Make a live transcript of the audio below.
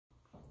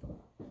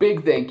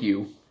big thank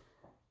you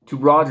to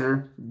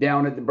Roger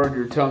down at the Burn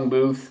Your Tongue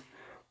booth.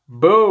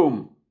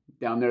 Boom!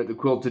 Down there at the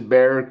Quilted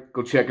Bear.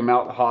 Go check him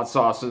out. The hot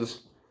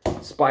sauces,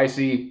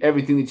 spicy,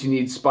 everything that you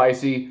need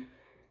spicy.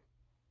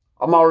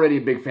 I'm already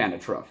a big fan of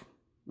Truff,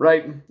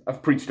 right?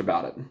 I've preached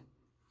about it.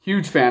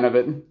 Huge fan of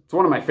it. It's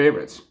one of my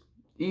favorites.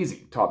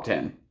 Easy, top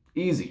 10.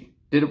 Easy.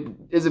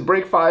 Is it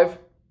break 5?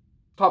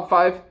 Top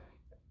 5?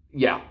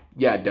 Yeah,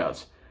 it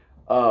does.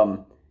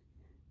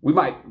 We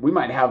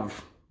might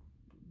have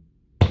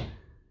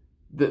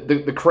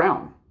the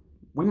crown.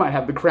 We might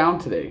have the crown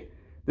today.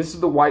 This is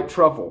the white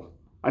truffle.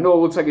 I know it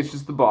looks like it's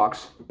just the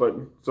box, but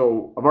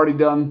so I've already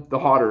done the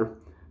hotter.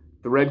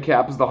 The red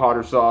cap is the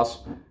hotter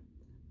sauce.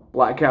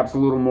 Black cap's a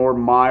little more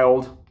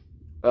mild.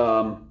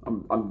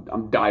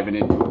 I'm diving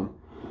into them.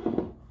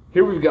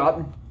 Here we've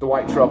got the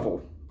white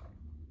truffle.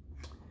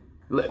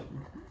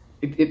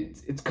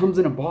 It comes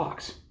in a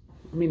box.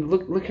 I mean,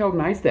 look how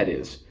nice that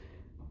is.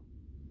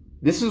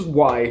 This is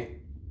why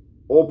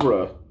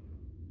Oprah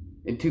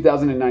in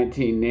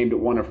 2019 named it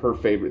one of her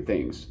favorite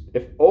things.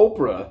 If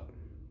Oprah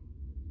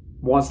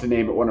wants to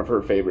name it one of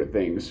her favorite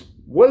things,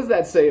 what does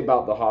that say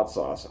about the hot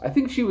sauce? I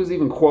think she was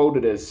even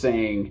quoted as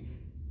saying,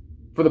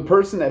 for the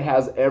person that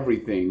has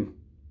everything,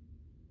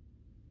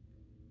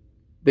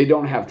 they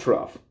don't have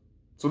Truff.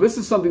 So this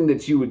is something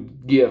that you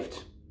would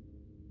gift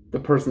the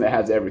person that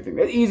has everything.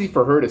 That's easy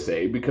for her to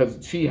say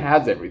because she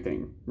has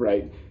everything,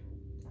 right?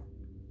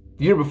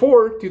 The year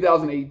before,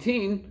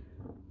 2018,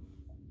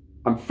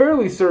 I'm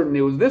fairly certain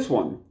it was this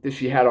one that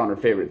she had on her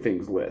favorite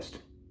things list.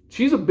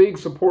 She's a big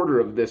supporter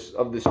of this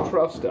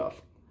Truff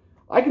stuff.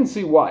 I can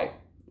see why.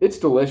 It's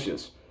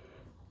delicious.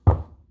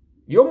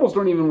 You almost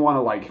don't even want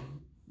to like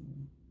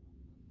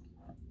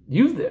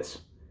use this.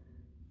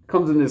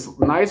 Comes in this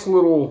nice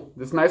little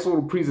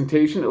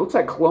presentation. It looks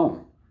like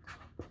cologne.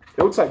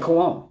 It looks like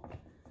cologne.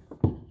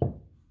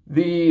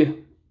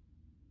 The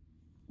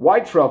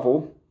white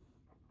truffle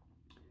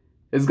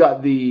has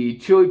got the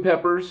chili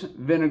peppers,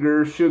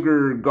 vinegar,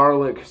 sugar,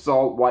 garlic,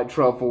 salt, white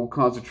truffle,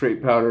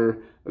 concentrate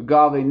powder,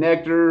 agave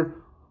nectar,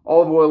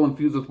 olive oil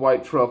infused with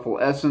white truffle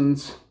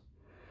essence,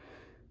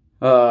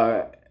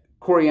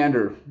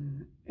 coriander,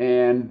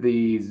 and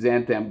the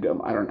xanthan gum.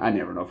 I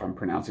never know if I'm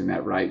pronouncing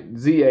that right.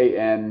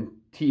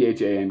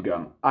 Xanthan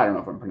gum. I don't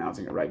know if I'm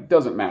pronouncing it right.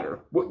 Doesn't matter.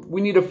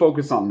 We need to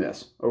focus on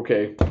this,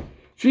 okay?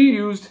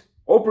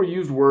 Oprah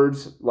used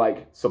words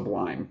like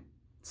sublime.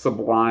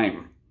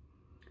 Sublime.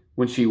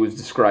 When she was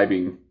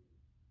describing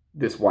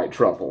this white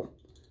truffle.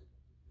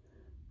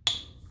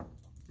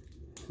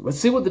 Let's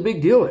see what the big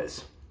deal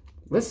is.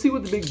 Let's see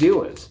what the big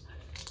deal is.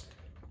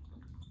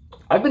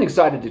 I've been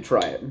excited to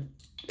try it.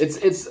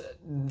 It's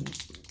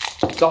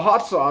the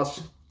hot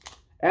sauce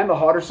and the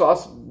hotter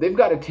sauce, they've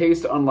got a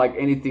taste unlike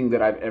anything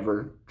that I've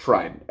ever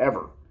tried,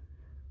 ever.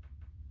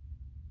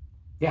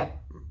 Yeah,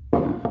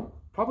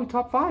 probably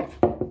top 5.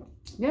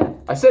 Yeah,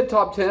 I said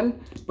top 10,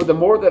 but the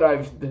more that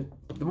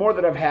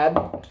I've had,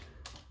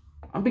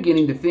 I'm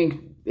beginning to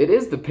think it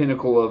is the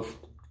pinnacle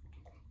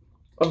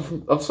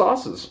of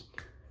sauces.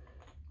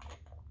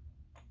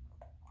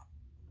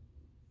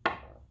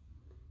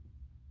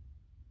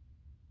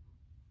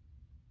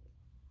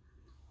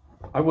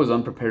 I was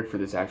unprepared for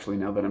this actually,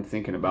 now that I'm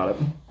thinking about it.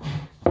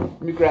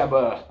 Let me grab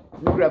a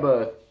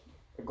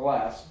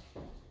glass.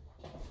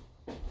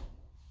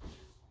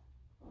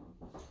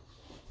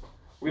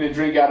 We're gonna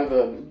drink out of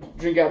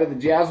the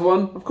Jazz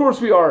one. Of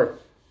course we are.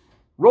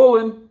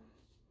 Rolling.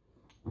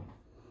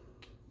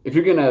 If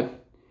you're gonna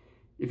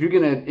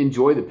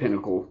enjoy the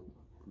pinnacle,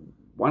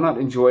 why not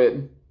enjoy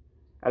it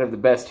out of the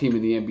best team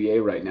in the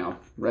NBA right now,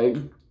 right?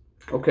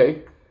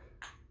 Okay.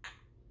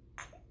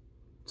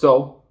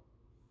 So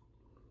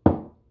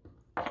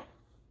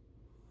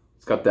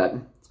it's got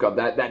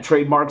that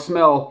trademark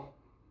smell.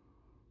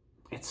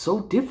 It's so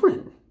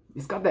different.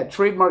 It's got that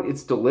trademark.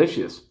 It's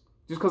delicious.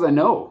 Just because I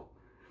know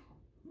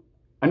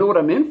what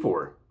I'm in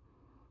for.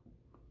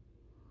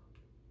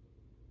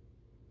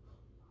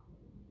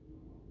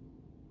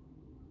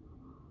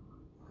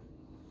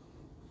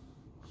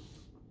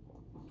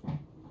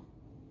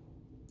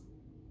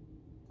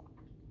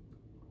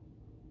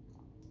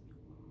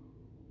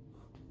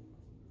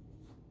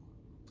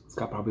 It's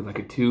got probably like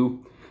a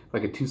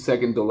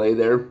 2-second delay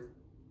there,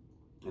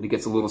 and it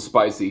gets a little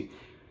spicy.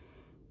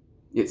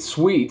 It's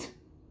sweet,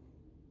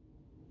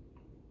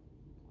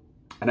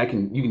 and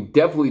you can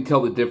definitely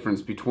tell the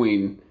difference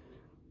between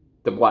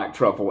the black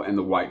truffle and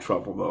the white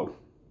truffle, though.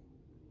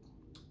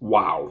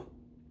 Wow.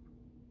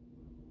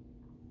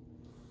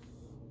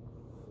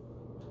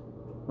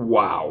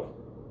 Wow.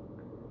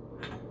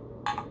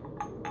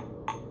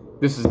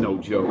 This is no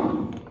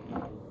joke.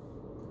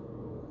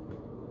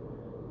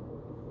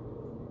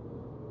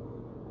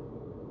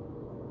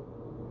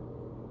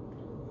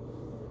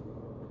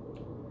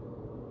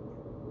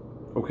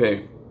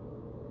 Okay.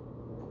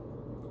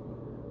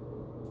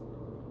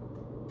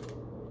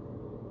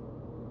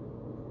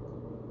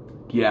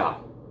 Yeah.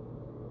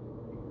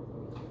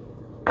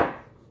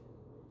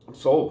 I'm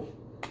sold.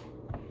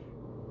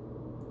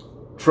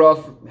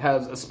 Truff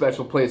has a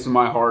special place in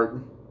my heart.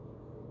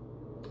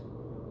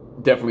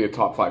 definitely a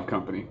top 5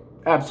 company.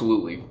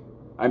 Absolutely.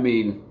 I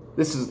mean,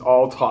 this is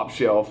all top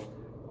shelf,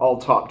 all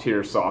top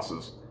tier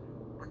sauces.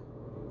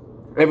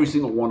 Every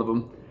single one of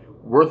them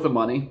worth the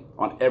money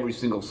on every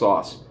single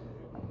sauce.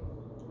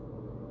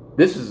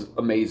 This is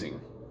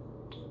amazing.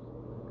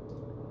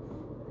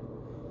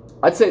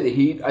 I'd say the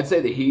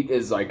heat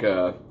is like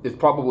it's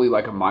probably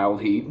like a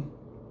mild heat.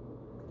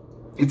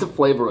 It's a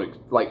flavor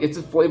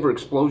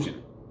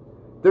explosion.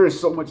 There is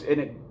so much in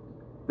it.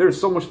 There is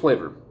so much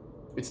flavor.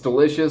 It's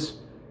delicious.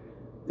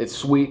 It's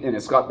sweet and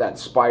it's got that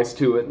spice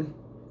to it.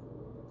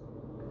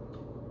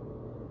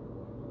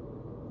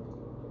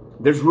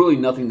 There's really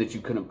nothing that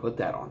you couldn't put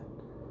that on.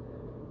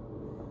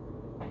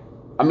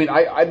 I mean,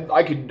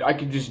 I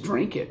could just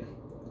drink it.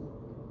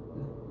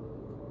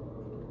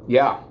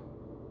 Yeah.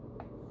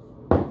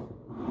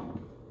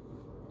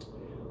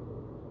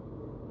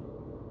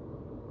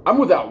 I'm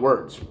without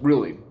words,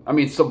 really. I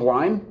mean,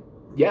 Sublime,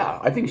 yeah,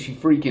 I think she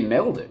freaking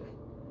nailed it.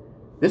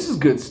 This is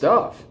good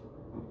stuff.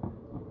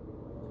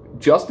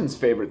 Justin's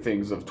favorite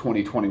things of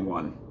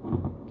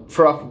 2021.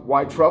 Truff,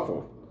 white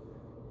truffle.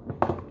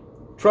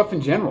 Truff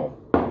in general.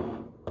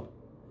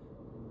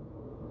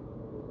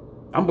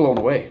 I'm blown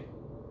away.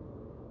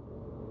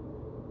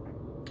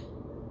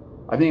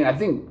 I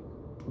think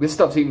this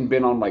stuff's even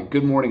been on like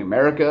Good Morning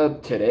America,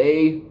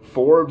 Today,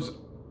 Forbes,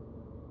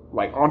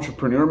 like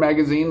Entrepreneur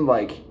magazine.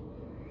 Like,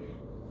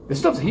 this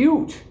stuff's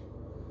huge.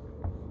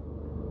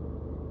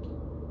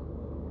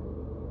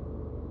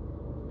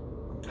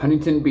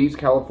 Huntington Beach,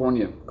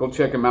 California. Go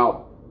check them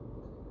out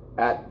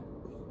at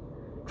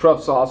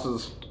Truff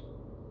Sauces.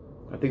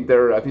 I think they've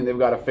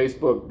got a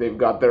Facebook. They've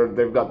got their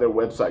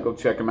website. Go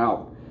check them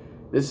out.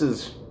 This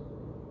is,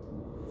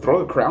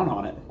 throw the crown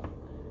on it.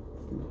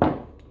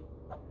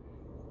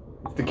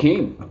 It's the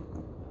king.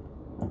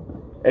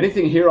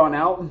 Anything here on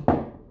out,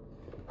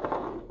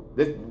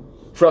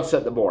 Truff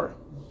set the bar.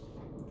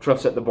 Truff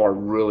set the bar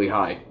really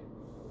high.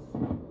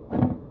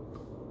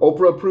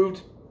 Oprah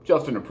approved,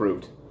 Justin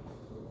approved.